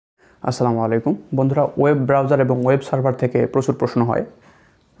আসসালামু আলাইকুম বন্ধুরা, ওয়েব ব্রাউজার এবং ওয়েব সার্ভার থেকে প্রচুর প্রশ্ন হয়।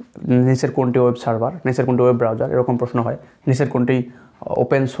 নিচের কোনটি ওয়েব সার্ভার, নিচের কোনটি ওয়েব ব্রাউজার, এরকম প্রশ্ন হয়। নিচের কোনটি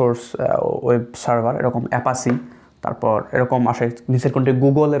ওপেন সোর্স ওয়েব সার্ভার, এরকম অ্যাপাসি। তারপর এরকম আসে নিচের কোনটি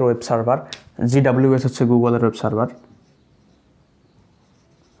গুগলের ওয়েব সার্ভার, GWS হচ্ছে গুগলের ওয়েব সার্ভার।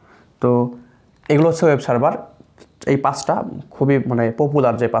 তো এগুলো হচ্ছে ওয়েব সার্ভার। এই পাঁচটা খুবই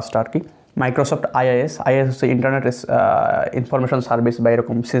পপুলার যে পাঁচটা আর কি। মাইক্রোসফট আইআইএস হচ্ছে ইন্টারনেট ইনফরমেশন সার্ভিস বা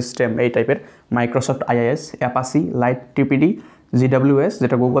এরকম সিস্টেম এই টাইপের। মাইক্রোসফট আইআইএস, অ্যাপাসি, লাইট টিপিডি, GWS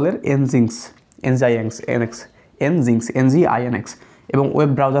যেটা গুগলের, এনজিআইএনএক্স। এবং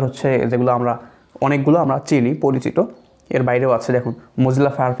ওয়েব ব্রাউজার হচ্ছে যেগুলো অনেকগুলো আমরা চিনি, পরিচিত। এর বাইরেও আছে, দেখুন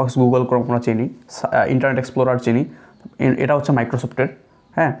মোজিলা ফায়ারফক্স, গুগল ক্রোম আমরা চিনি, ইন্টারনেট এক্সপ্লোরার চিনি, এটা হচ্ছে মাইক্রোসফটের।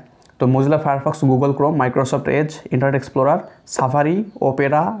 হ্যাঁ, তো Mozilla Firefox, Google Chrome, Microsoft Edge, internet explorer, safari,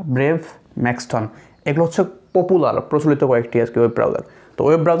 Opera, brave, ম্যাক্সটন, এগুলো হচ্ছে পপুলার প্রচলিত কয়েকটি আজকে ওয়েব ব্রাউজার। তো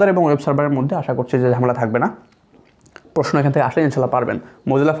ওয়েব ব্রাউজার এবং ওয়েব সার্ভারের মধ্যে আশা করছি যে ঝামেলা থাকবে না। প্রশ্ন এখান থেকে আসলে ইনশাল্লাহ পারবেন।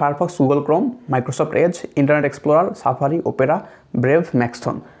 Mozilla Firefox, Google Chrome, Microsoft Edge, internet explorer, safari, Opera, brave,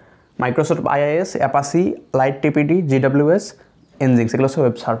 ম্যাক্সটন, Microsoft IIS, অ্যাপাসি, light টিপিডি, GWS, এনজিংস, এগুলো হচ্ছে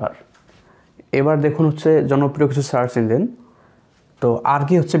ওয়েব সার্ভার। এবার দেখুন হচ্ছে জনপ্রিয় কিছু সার্চ ইঞ্জিন। তো আর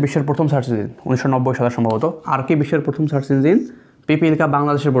কি হচ্ছে বিশ্বের প্রথম সার্চ ইঞ্জিন 1990 সালে সম্ভবত। আর কি বিশ্বের প্রথম সার্চ ইঞ্জিন? পিপিলিকা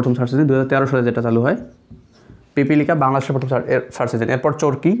বাংলাদেশের প্রথম সার্চ ইঞ্জিন 2013 সালে যেটা চালু হয়। পিপিলিকা বাংলাদেশের প্রথম সার্চ ইঞ্জিন। এরপর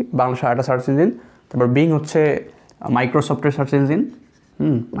চরকি বাংলাদেশের আরেকটা সার্চ ইঞ্জিন। তারপর বিং হচ্ছে মাইক্রোসফটের সার্চ ইঞ্জিন।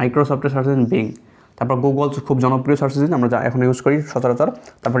 মাইক্রোসফটের সার্চ ইঞ্জিন বিং। তারপর গুগল খুব জনপ্রিয় সার্চ ইঞ্জিন, আমরা যা এখন ইউজ করি সচরাচর।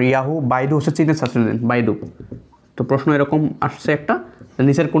 তারপর ইয়াহু, বাইডু হচ্ছে চীনের সার্চ ইঞ্জিন, বাইডু। তো প্রশ্ন এরকম আসছে একটা,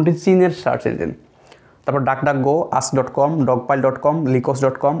 নিচের কোনটি চীনের সার্চ ইঞ্জিন? তারপর DuckDuckGo, ask.com, dogpile.com,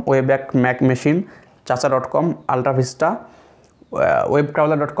 লিকোস.com, ওয়েব্যাক Mac machine, চাচা.com, আলট্রাভিস্টা,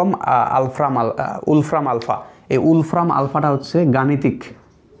 ওয়েবক্রাউলার.com, Wolfram alpha. এই উলফ্রাম আলফাটা হচ্ছে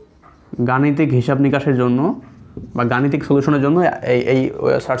গাণিতিক হিসাব নিকাশের জন্য বা গাণিতিক সলিউশনের জন্য এই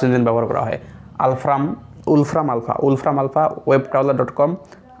সার্চ ইঞ্জিন ব্যবহার করা হয়। Wolfram alpha, ওয়েবক্রাউলার.com,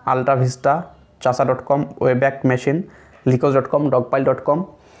 আলট্রাভিস্টা, চাচা.com, ওয়েব্যাক machine, লিকোস.com, dogpile.com,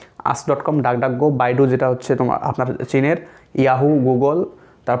 ask.com, DuckDuckGo, Baidu যেটা হচ্ছে আপনার চীনের, ইয়াহু গুগল,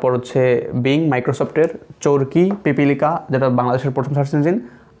 তারপর হচ্ছে বিং মাইক্রোসফটের, চরকি পিপিলিকা যেটা বাংলাদেশের প্রথম সার্চ ইঞ্জিন,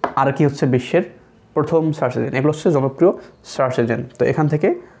 আর কি হচ্ছে বিশ্বের প্রথম সার্চ ইঞ্জিন। এগুলো হচ্ছে জনপ্রিয় সার্চ ইঞ্জিন। তো এখান থেকে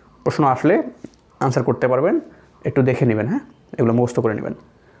প্রশ্ন আসলে আনসার করতে পারবেন, একটু দেখে নেবেন। হ্যাঁ, এগুলো মুখস্থ করে নেবেন।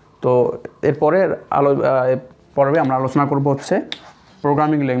 তো এরপরে পর্বে আমরা আলোচনা করব হচ্ছে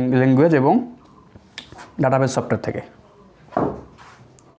প্রোগ্রামিং ল্যাঙ্গুয়েজ এবং ডাটাবেস সফটওয়্যার থেকে।